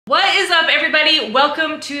What is up, everybody?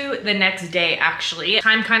 Welcome to the next day, actually.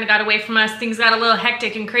 Time kind of got away from us. Things got a little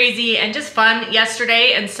hectic and crazy and just fun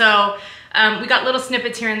yesterday. And so we got little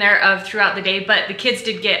snippets here and there of throughout the day, but the kids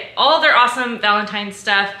did get all their awesome Valentine's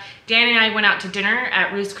stuff. Danny and I went out to dinner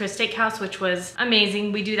at Ruth's Chris Steakhouse, which was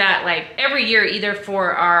amazing. We do that like every year, either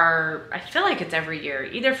for our, I feel like it's every year,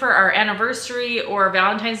 either for our anniversary or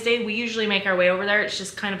Valentine's Day. We usually make our way over there. It's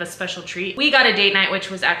just kind of a special treat. We got a date night,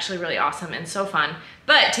 which was actually really awesome and so fun.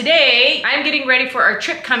 But today, I'm getting ready for our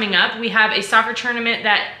trip coming up. We have a soccer tournament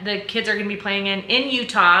that the kids are gonna be playing in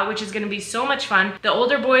Utah, which is gonna be so much fun. The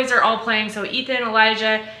older boys are all playing, so Ethan,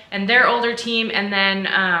 Elijah, and their older team, and then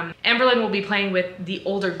Emberlyn will be playing with the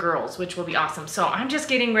older girls, which will be awesome. So I'm just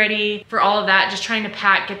getting ready for all of that, just trying to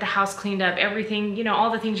pack, get the house cleaned up, everything, you know, all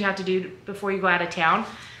the things you have to do before you go out of town.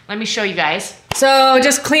 Let me show you guys. So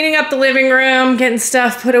just cleaning up the living room, getting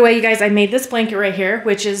stuff put away. You guys, I made this blanket right here,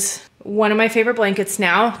 which is one of my favorite blankets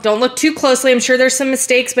now. Don't look too closely. I'm sure there's some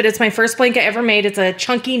mistakes, but it's my first blanket ever made. It's a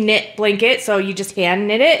chunky knit blanket, so you just hand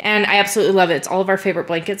knit it, and I absolutely love it. It's all of our favorite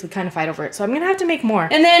blankets. We kind of fight over it, so I'm gonna have to make more.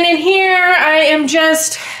 And then in here, I am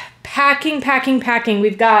just packing.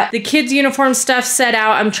 We've got the kids' uniform stuff set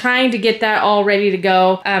out. I'm trying to get that all ready to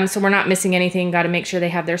go, so we're not missing anything. Got to make sure they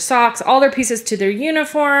have their socks, all their pieces to their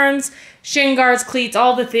uniforms, shin guards, cleats,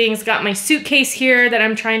 all the things. Got my suitcase here that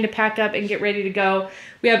I'm trying to pack up and get ready to go.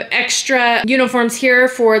 We have extra uniforms here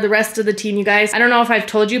for the rest of the team, you guys. I don't know if I've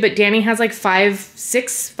told you, but Danny has like five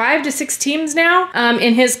to six teams now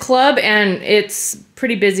in his club, and it's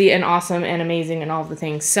pretty busy and awesome and amazing and all the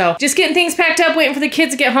things. So just getting things packed up, waiting for the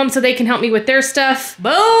kids to get home so they can help me with their stuff.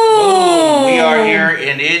 Boom! Boom. We are here,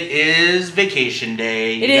 and it is vacation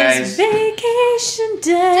day. It is vacation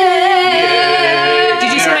day.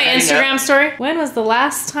 Did you see my Instagram story? When was the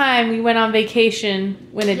last time we went on vacation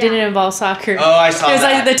when it didn't involve soccer? Oh, I saw that. It was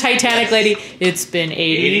like the Titanic lady. It's been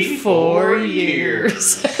 84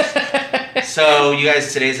 years. So, you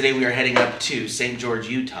guys, today's the day we are heading up to St. George,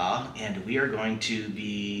 Utah, and we are going to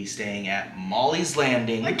be staying at Molly's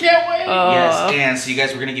Landing. I can't wait. Yes, and so you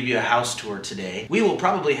guys, we're going to give you a house tour today. We will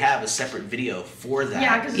probably have a separate video for that.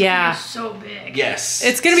 Yeah, because it's so big. Yes.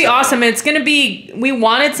 It's going to be awesome. It's going to be, we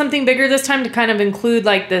wanted something bigger this time to kind of include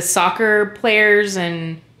like the soccer players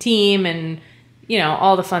and team and, you know,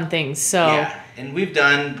 all the fun things. So yeah, and we've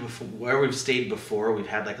done, where we've stayed before, we've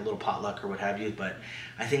had like a little potluck or what have you, but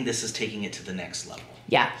I think this is taking it to the next level.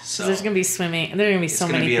 Yeah, so there's going to be swimming, and there's going to be so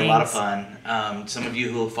many things. It's going to be a lot of fun. Some of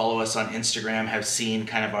you who follow us on Instagram have seen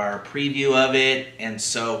kind of our preview of it, and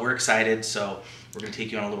so we're excited. So we're going to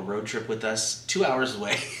take you on a little road trip with us, 2 hours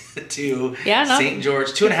away to St. George,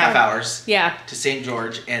 2.5 hours to St.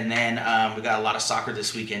 George, and then we got a lot of soccer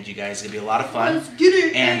this weekend, you guys. It's going to be a lot of fun. Let's get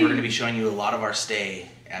it. And we're going to be showing you a lot of our stay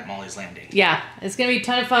at Molly's Landing. Yeah, it's going to be a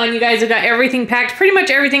ton of fun. You guys have got everything packed, pretty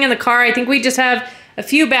much everything in the car. I think we just have a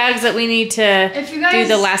few bags that we need to do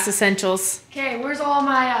the last essentials. Okay, where's all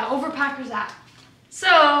my overpackers at? So,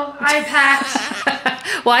 I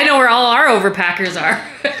packed... Well, I know where all our overpackers are.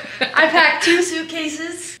 I packed 2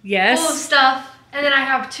 suitcases full of stuff, and then I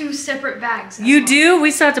have 2 separate bags. You do?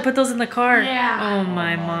 We still have to put those in the car. Yeah. Oh,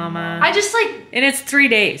 my mama. I just like... And it's 3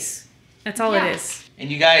 days. That's all it is. And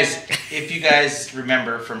you guys, if you guys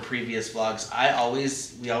remember from previous vlogs,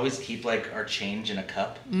 we always keep like our change in a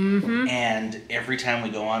cup. Mm-hmm. And every time we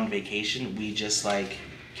go on vacation, we just like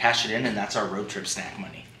cash it in, and that's our road trip snack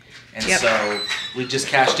money. And so we just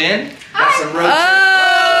cashed in, got some road trip.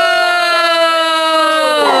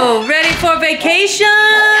 Oh, ready for vacation?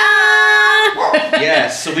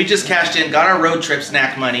 Yes, so we just cashed in, got our road trip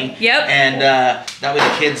snack money. Yep. And that way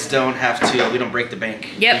the kids don't have to, we don't break the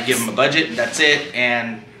bank. Yep. We give them a budget, and that's it.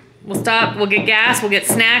 And we'll stop, we'll get gas, we'll get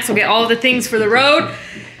snacks, we'll get all the things for the road.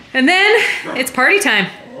 And then it's party time.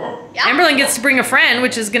 Yeah. Emberlyn gets to bring a friend,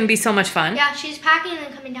 which is going to be so much fun. Yeah, she's packing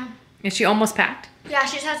and coming down. Is she almost packed? Yeah,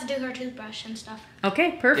 she just has to do her toothbrush and stuff.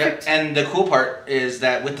 Okay, perfect. Yeah, and the cool part is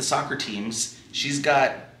that with the soccer teams, she's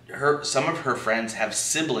got some of her friends have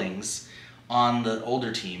siblings on the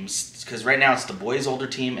older teams, because right now it's the boys' older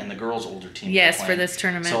team and the girls' older team. Yes, for this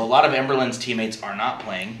tournament. So a lot of Emberlyn's teammates are not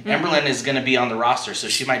playing. Mm-hmm. Emberlyn is going to be on the roster, so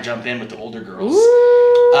she might jump in with the older girls.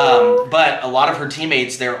 But a lot of her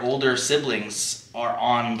teammates, their older siblings, are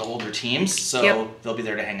on the older teams, so they'll be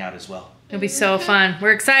there to hang out as well. It'll be so fun.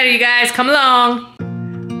 We're excited, you guys. Come along.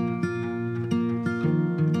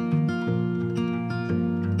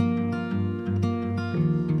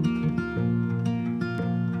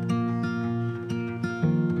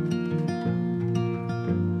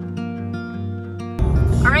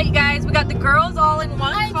 All right, you guys, we got the girls all in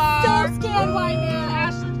one car. I'm so scared right now.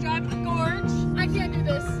 Ashlyn's driving the gorge. I can't do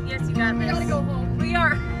this. Yes, you got this. We gotta go home.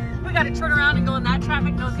 We got got to turn around and go in that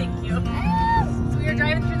traffic. No, thank you. So we are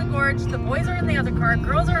driving through the gorge. The boys are in the other car.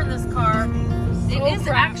 Girls are in this car. It is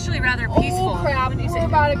actually rather peaceful. Oh crap, we're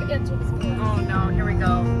about to enter the gorge. Oh no, here we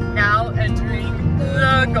go. Now entering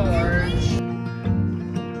the gorge.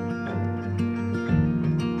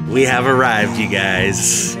 We have arrived, you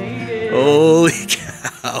guys. Holy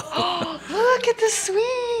cow. Look at the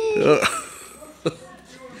suite.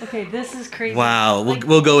 Okay, this is crazy. Wow,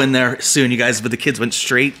 we'll go in there soon, you guys, but the kids went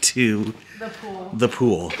straight to the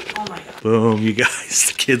pool. Oh my god. Boom, you guys,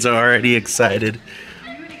 the kids are already excited.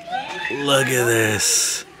 Look at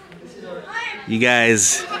this. You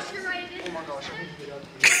guys.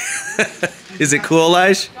 Is it cool,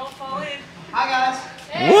 Elijah? Don't fall in. Hi guys.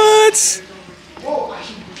 What? Whoa.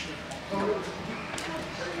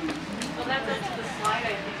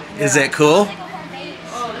 Is that cool?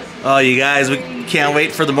 Oh, you guys, we can't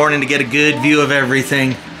wait for the morning to get a good view of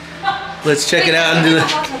everything. Let's check it out and do the... The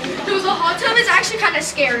hot tub is actually kind of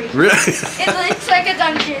scary. Really? It's like a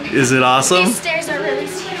dungeon. Is it awesome? These stairs are really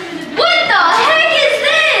scary. What the heck is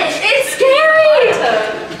this? It's scary.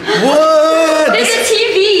 What? It's a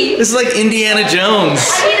TV. This is like Indiana Jones.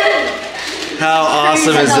 How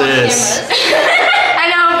awesome is this?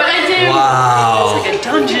 I know, but I do. Wow. It's like a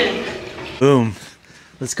dungeon. Boom.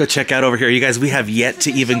 Let's go check out over here. You guys, we have yet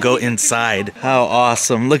to even go inside. How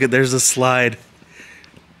awesome. Look at, there's a slide.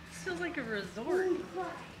 This feels like a resort.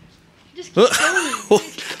 Just keep going.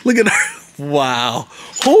 Look at her. Wow.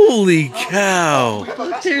 Holy cow.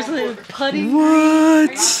 Look, there's a putty.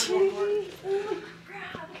 What?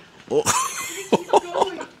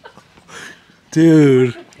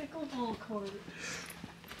 Dude. Pickleball court.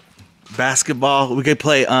 Basketball. We could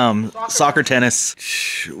play soccer, tennis.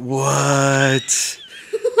 What?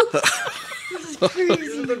 This is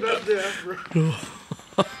crazy.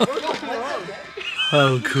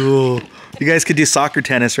 How cool. You guys could do soccer,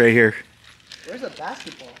 tennis right here. Where's the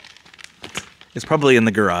basketball? It's probably in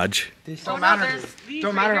the garage. These Oh, don't no, matter. there's these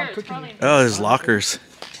Don't right matter. here. I'm It's cooking. probably- Oh, there's lockers.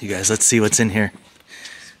 You guys, let's see what's in here.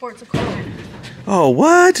 Sports equipment. Oh,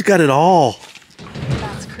 what? You got it all.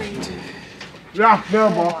 That's crazy. Yeah, no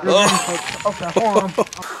ball. Okay, hold on.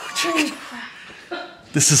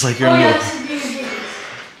 This is like your Oh yeah, meal. this is being Davis.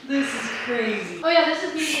 This is crazy. Oh yeah, this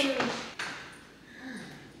is being Davis.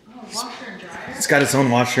 Oh, washer and dryer. It's got its own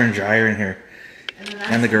washer and dryer in here. And then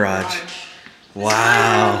that's And the garage.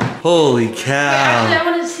 Wow. Holy Actually, cow. I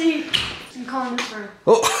want to see. I'm calling this room.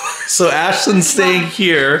 Oh, so Ashton's staying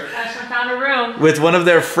here Ashton found a room. with one of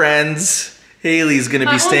their friends. Haley's going to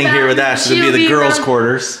My be own staying here with bathroom. Ashton. It'll She'll be the be girls' around-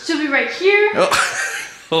 quarters. She'll be right here. Oh,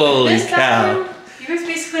 holy This cow. bathroom. You guys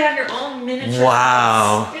basically have your own miniature.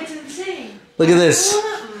 Wow. It's insane. Look at this.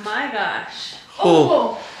 Oh my gosh.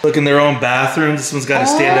 Oh. Look in their own bathroom. This one's got a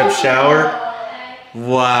stand-up shower.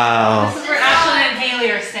 Wow. This is where Ashlyn and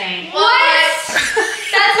Haley are staying. What?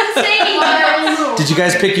 That's insane. Did you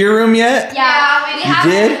guys pick your room yet? Yeah, we You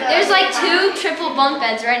did? There's like 2 triple bunk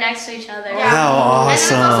beds right next to each other. How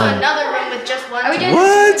awesome. another room with just one. Are we doing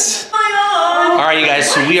What? All right, you guys,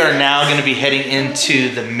 so we are now going to be heading into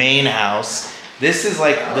the main house. This is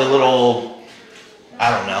like the little,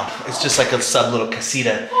 I don't know, it's just like a sub little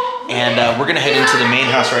casita. And we're going to head into the main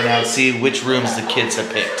house right now and see which rooms the kids have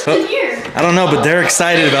picked. here? I don't know, but they're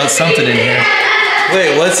excited about something in here.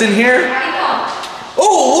 Wait, what's in here?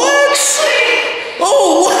 Oh, what?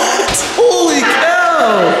 Oh, what? Holy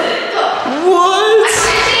cow. What?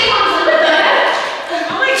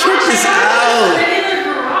 Check this out.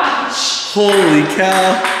 Holy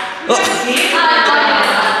cow. Oh.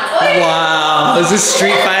 Wow. Is this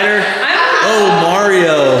Street Fighter? Oh,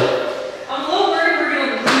 Mario. I'm a little worried we're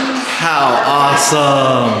gonna lose. How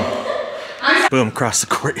awesome. Boom, across the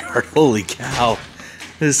courtyard. Holy cow.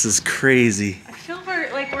 This is crazy. I feel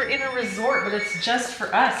like we're in a resort, but it's just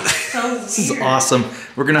for us. It's so weird. This is awesome.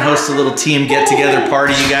 We're going to host a little team get-together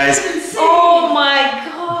party, you guys. Oh my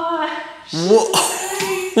gosh.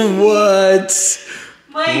 What?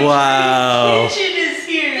 My Wow. kitchen is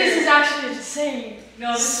here. This is actually insane.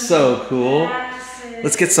 No, this is So cool. massive.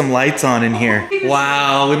 Let's get some lights on in here.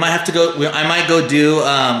 Wow, we might have to go, I might go do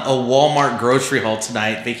a Walmart grocery haul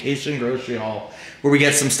tonight, vacation grocery haul, where we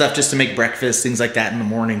get some stuff just to make breakfast, things like that in the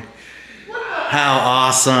morning. How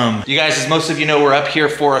awesome. You guys, as most of you know, we're up here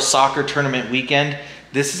for a soccer tournament weekend.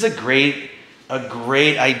 This is a great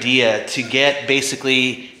idea to get,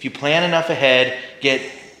 basically, if you plan enough ahead, get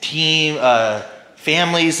team,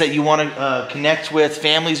 families that you want to connect with,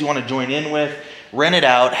 families you want to join in with, rent it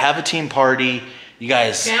out, have a team party. You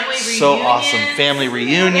guys, Family so reunions. awesome. Family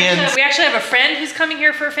reunions. We actually have a friend who's coming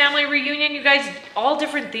here for a family reunion. You guys, all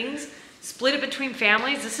different things. split it between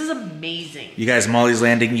families. This is amazing. You guys, Molly's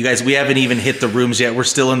Landing. You guys, we haven't even hit the rooms yet. We're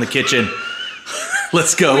still in the kitchen.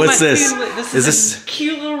 Let's go. What's this? Is this a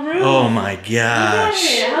cute little room? Oh my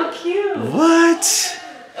gosh. How cute. What?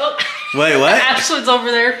 Oh. Wait, what? Ashland's over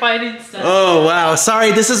there finding stuff. Oh wow.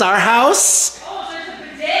 Sorry, this is our house. Oh, there's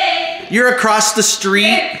a bidet. You're across the street.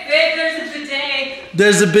 Babe, there's a bidet.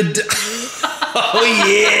 There's a bidet. Oh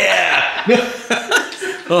yeah.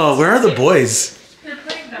 Oh, where are the boys? They're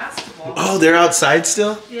playing basketball. Oh, they're outside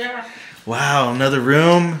still? Yeah. Wow, another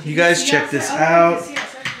room. You guys check this out.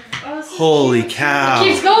 Holy cow. It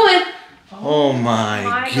keeps going. Oh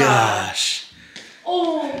my gosh.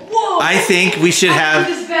 Oh, whoa. I think we should have,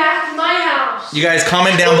 This back to my house. you guys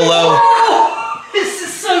comment down below. Oh, This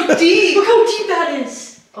is so deep. look how deep that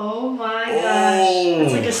is. Oh my gosh. Oh.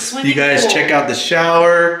 It's like a swimming You guys pool. check out the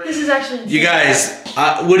shower. This is actually You guys,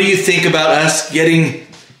 what do you think about us getting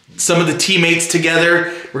some of the teammates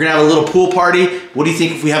together? We're gonna have a little pool party. What do you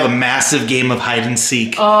think if we have a massive game of hide and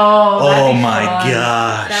seek? Oh, that'd be my fun.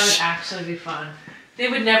 gosh. That would actually be fun. They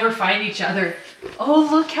would never find each other. Oh,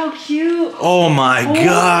 look how cute. Oh my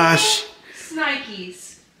gosh.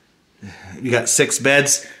 Snikes. You got 6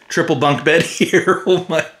 beds, triple bunk bed here. Oh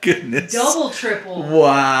my goodness. Double, triple.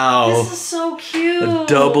 Wow. This is so cute. A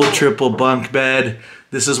double, triple bunk bed.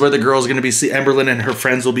 This is where the girl's gonna be, Emberlyn and her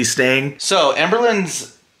friends will be staying. So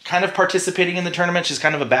Emberlyn's kind of participating in the tournament. She's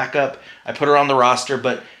kind of a backup. I put her on the roster,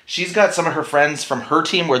 but she's got some of her friends from her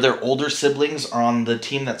team where their older siblings are on the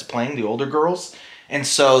team that's playing, the older girls. And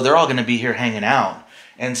so they're all gonna be here hanging out.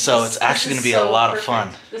 And so it's actually gonna be a lot of fun.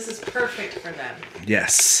 This is perfect for them.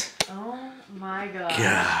 Yes. Oh my gosh.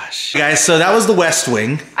 Gosh. Guys, so that was the West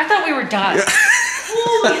Wing. I thought we were done.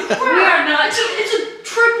 Holy crap. We are not. It's a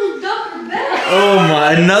triple double bed. Oh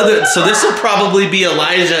my, another, so this will probably be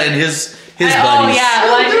Elijah and his buddies. Oh yeah, Oh,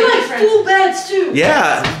 Elijah they're and his like friends. full beds too.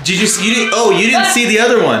 Yeah. Did you see, you didn't see the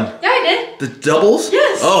other one? Yeah, I did. The doubles?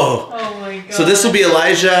 Yes. Oh. Oh my god. So this will be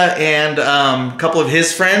Elijah and a couple of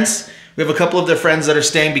his friends. We have a couple of their friends that are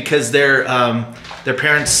staying because their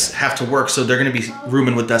parents have to work, so they're going to be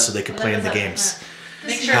rooming with us so they can play in the games.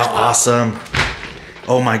 Make sure How it's locked. awesome.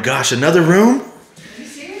 Oh my gosh, another room? Are you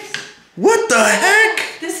serious? What the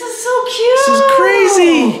heck? This is so cute. This is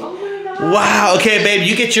crazy. Oh my god. Wow. Okay, babe,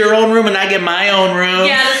 you get your own room and I get my own room.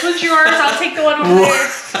 Yeah, this one's yours. I'll take the one over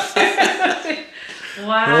there.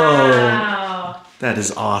 Wow. That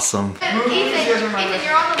is awesome. Ethan,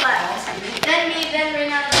 you're on the left. Then me, then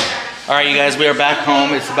Rena on the left. All right, you guys, we are back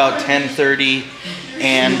home. It's about 10:30,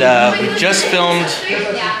 and we just filmed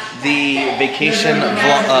the vacation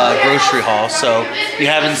grocery haul. So if you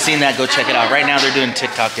haven't seen that, go check it out. Right now, they're doing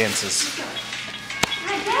TikTok dances. Go,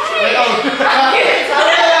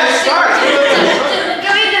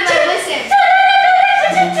 Ethan, like, listen.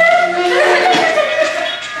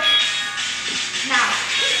 Now.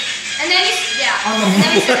 And then you, yeah. And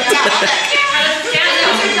then you start, yeah, all that. And then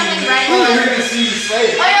you start jumping right in. You're gonna see me slay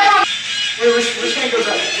it. Oh, yeah, Mom. Wait, which hand goes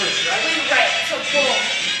up first, right? Right, so cool.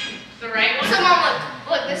 The right one? So, Mom,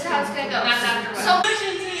 look, this is how it's gonna go. That's after what? So,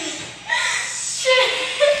 shit.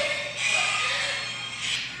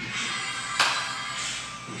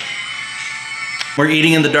 We're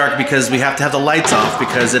eating in the dark because we have to have the lights off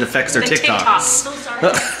because it affects their The TikToks. So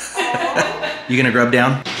sorry. You gonna grub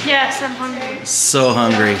down? Yes, I'm hungry. So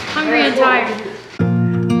hungry. Hungry and tired.